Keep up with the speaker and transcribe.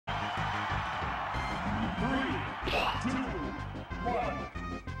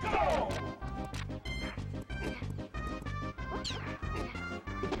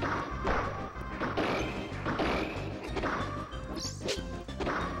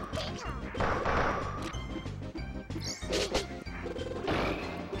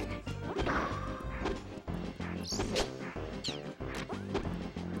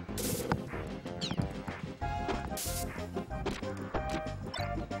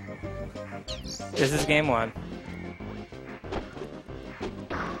This is game 1.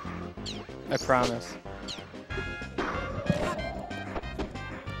 I promise.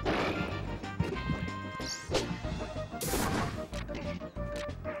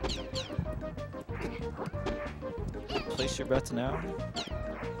 Place your bets now.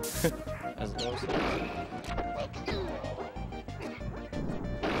 As low as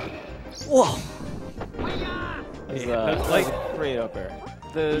Whoa! That's like great up air.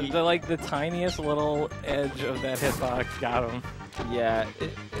 The tiniest little edge of that hitbox got him. Yeah,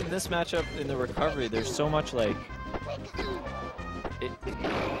 in this matchup, in the recovery, there's so much like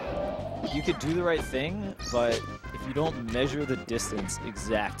you could do the right thing, but if you don't measure the distance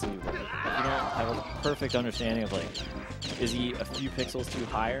exactly right, if you don't have a perfect understanding of like, is he a few pixels too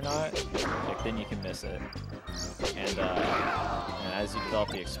high or not, like then you can miss it. And as you develop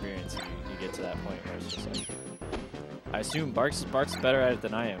the experience, you get to that point where it's just like, I assume Bark's better at it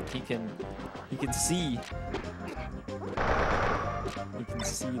than I am. He can see. He can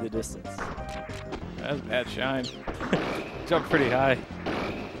see the distance. That was a bad shine. Jumped pretty high.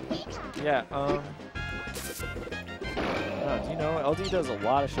 Yeah. Do you know LD does a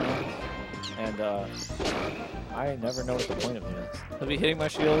lot of shines, and I never know what the point of it is. He'll be hitting my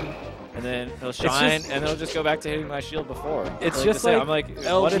shield, and then he'll shine, and then he'll just go back to hitting my shield before. It's like just like, I'm like,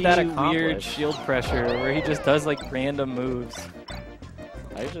 LG what did that accomplish? Weird shield pressure where he just does like random moves.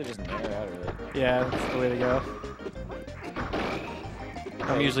 I usually just nair out of it. Yeah, that's the way to go.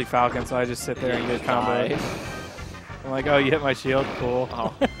 I'm usually Falcon, so I just sit there and get combo. I'm like, oh, you hit my shield? Cool.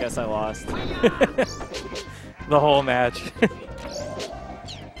 Oh, guess I lost. The whole match.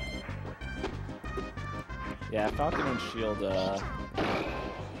 Yeah, Falcon and shield,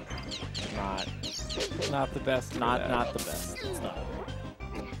 not the best. Not the best. It's not.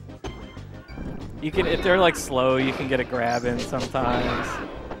 You can, if they're like slow, you can get a grab in sometimes.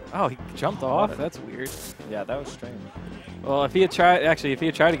 Oh, he jumped off? That's weird. Yeah, that was strange. Well, if he had tried, actually, if he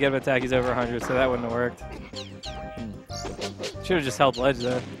had tried to get him attack, he's over 100, so that wouldn't have worked. Should have just held ledge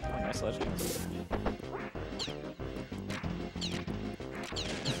there. Oh, nice ledge counter.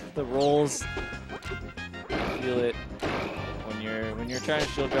 The rolls, feel it when you're trying to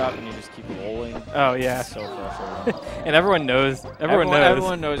shield drop and you just keep rolling. Oh yeah, it's so frustrating. And everyone knows.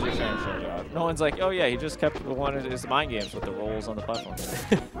 Everyone knows you're trying to shield drop. No one's like, oh yeah, he just kept one of his mind games with the rolls on the platform.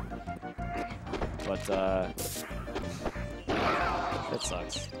 But that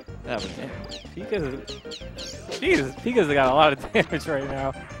sucks. That was Pika's got a lot of damage right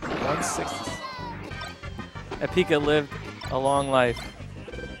now. 160. That Pika lived a long life.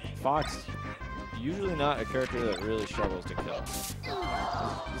 Fox, usually not a character that really struggles to kill.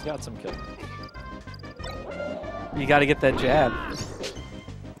 He's got some kills. You got to get that jab.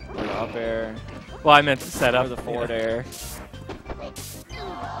 Or the up air. Well, I meant to set up the forward air.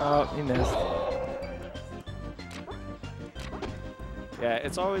 Oh, he missed. Yeah,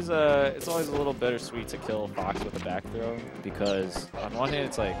 it's always a little bittersweet to kill Fox with a back throw because on one hand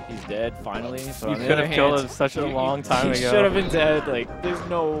it's like he's dead finally, but you could have killed him such a long time ago. He should have been dead. Like, there's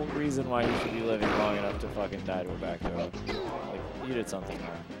no reason why he should be living long enough to fucking die to a back throw. Like, you did something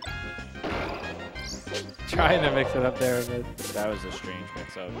wrong. Trying to mix it up there, but that was a strange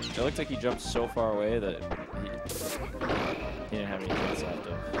mix-up. It looked like he jumped so far away that he didn't have any chance left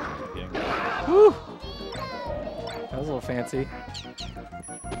of getting back. Woo! That was a little fancy.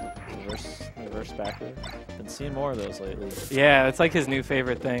 Reverse backward. Been seeing more of those lately. Yeah, it's like his new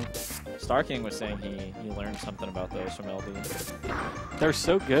favorite thing. Star King was saying he learned something about those from LD. They're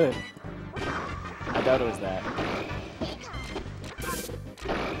so good. I doubt it was that.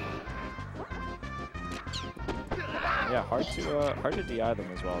 Yeah, hard to DI them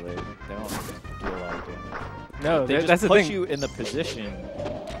as well. They don't do a lot of damage. No, they that's just the put thing. You in the position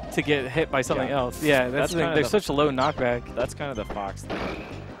to get hit by something else. Yeah, that's the thing. There's such a low knockback. That's kind of the Fox thing.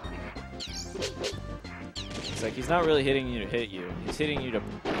 It's like he's not really hitting you to hit you. He's hitting you to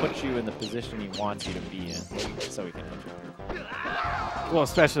put you in the position he wants you to be in, so he can hit you. Well,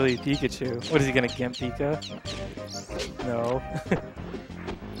 especially Pikachu. What is he gonna gimp Pika? No.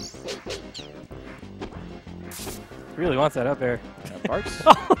 Really wants that up there. Yeah,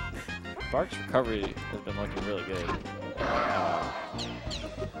 Bark's recovery has been looking really good.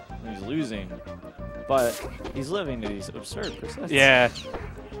 and he's losing, but he's living to these absurd percents. Yeah.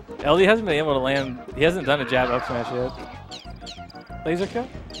 LD hasn't been able to land. He hasn't done a jab up smash yet. Laser kill?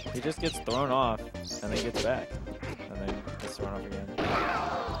 He just gets thrown off and then gets back, and then gets thrown off again.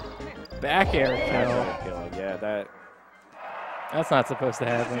 Back air Back kill. air kill. Yeah, That's not supposed to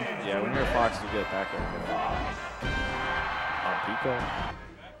happen. Yeah, when you're a Fox, you get back air kill. On Pico.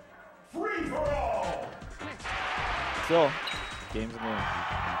 Free for all. Still, game's a game.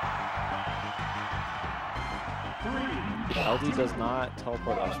 LD does not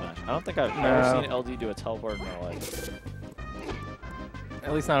teleport up smash. I don't think I've ever seen LD do a teleport in my life.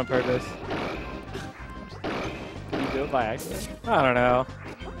 At least not on purpose. Did you do it by accident? I don't know.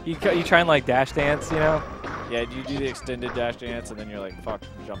 You try and like dash dance, you know? Yeah, you do the extended dash dance and then you're like, fuck,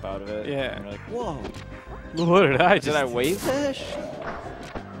 jump out of it. Yeah. And you're like, whoa. What did I just Did I wave dash?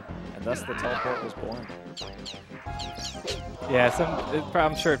 And thus the teleport was born. Yeah,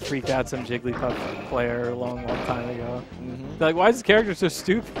 I'm sure it freaked out some Jigglypuff player a long time ago. They're like, why is this character so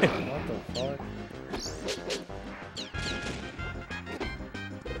stupid? What the fuck?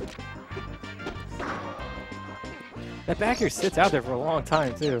 That back air sits out there for a long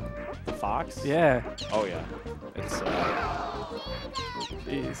time, too. The Fox? Yeah. Oh, yeah. It's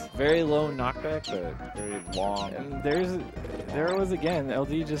Jeez. very low knockback, but very long. And there was again,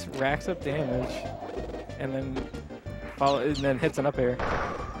 LD just racks up damage and then hits an up air.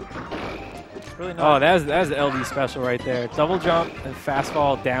 It's really not. Oh, that's the LD special right there. Double jump and fast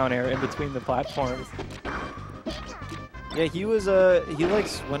fall down air in between the platforms. Yeah, he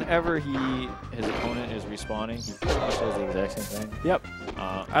likes whenever his opponent is respawning, he pretty much does the exact same thing. Yep.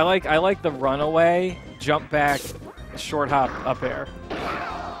 I like the runaway, jump back, short hop up air.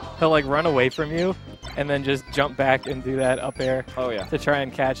 He'll like run away from you and then just jump back and do that up air. Oh yeah. To try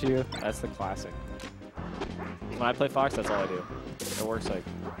and catch you. That's the classic. When I play Fox, that's all I do. It works like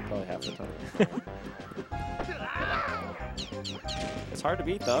probably half the time. It's hard to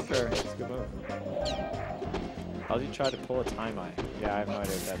beat the up air. It's a good move. How do you try to pull a time eye? Yeah, I have no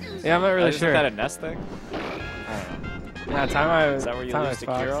idea what that means. Yeah, I'm not really Isn't sure. that a nest thing? Yeah, time eye. Is that where you lose to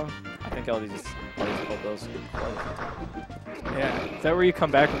Kiro? I think LD just pulled those. Yeah. Is that where you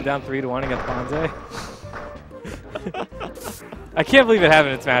come back from down 3-1 against Bonze? I can't believe it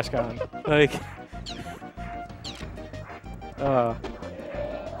happened at SmashCon. Like,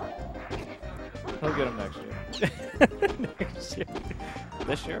 he'll get him next year. next year.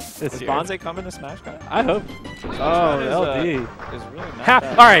 This year? This Is year. Bonze coming to SmashCon? I hope. Oh, LD. Is really not Ha,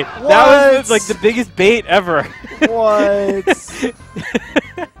 that. all right, that was like the biggest bait ever. What?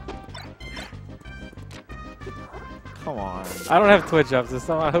 Come on. I don't have Twitch up,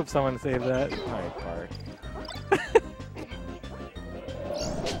 so I hope someone saved that. All right, Park.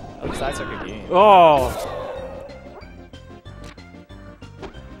 At least that's a good game. Oh.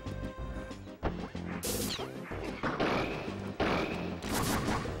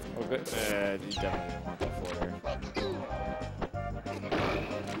 Oh, good. You definitely don't want that forward.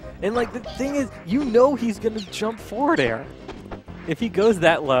 And like the thing is, you know he's gonna jump forward air. If he goes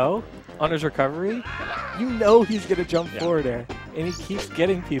that low on his recovery, you know he's gonna jump forward air, and he keeps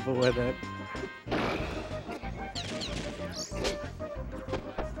getting people with it.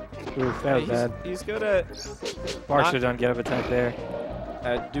 Oof, that was bad. He's good at Bark should have done get up attack there.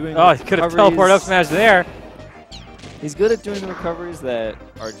 Doing. Oh, he could have teleport up smash there. He's good at doing the recoveries that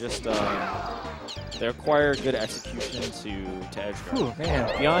are just they require good execution to edge guard. Ooh,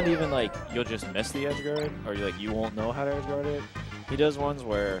 man. Beyond even like you'll just miss the edge guard or you won't know how to edge guard it. He does ones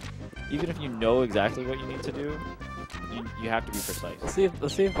where even if you know exactly what you need to do, you have to be precise. Let's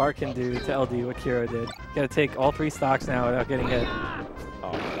see if Bark can do to LD what Kiro did. Got to take all 3 stocks now without getting hit.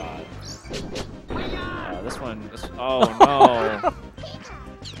 Oh god. This one. Oh no.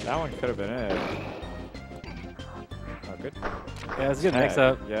 That one could have been it. Oh, good. Yeah, it's a good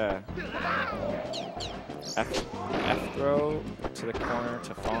mix-up. Yeah. F throw to the corner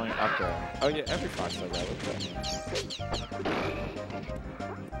to falling up there. Oh yeah, every Fox does that.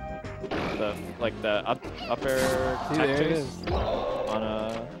 The up air tech chase on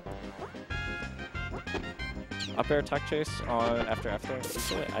a up air tech chase on after F throw.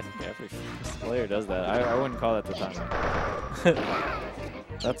 I think every player does that. I wouldn't call that the time.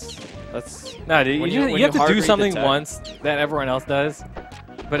 That's No, dude, you have to hard do read the something tech. once that everyone else does,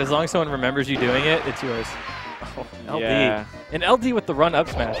 but as long as someone remembers you doing it, it's yours. Oh, LD. Yeah. An LD with the run up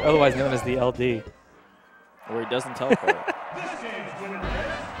smash, otherwise known as the LD. Where he doesn't teleport.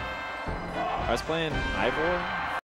 I was playing Ivor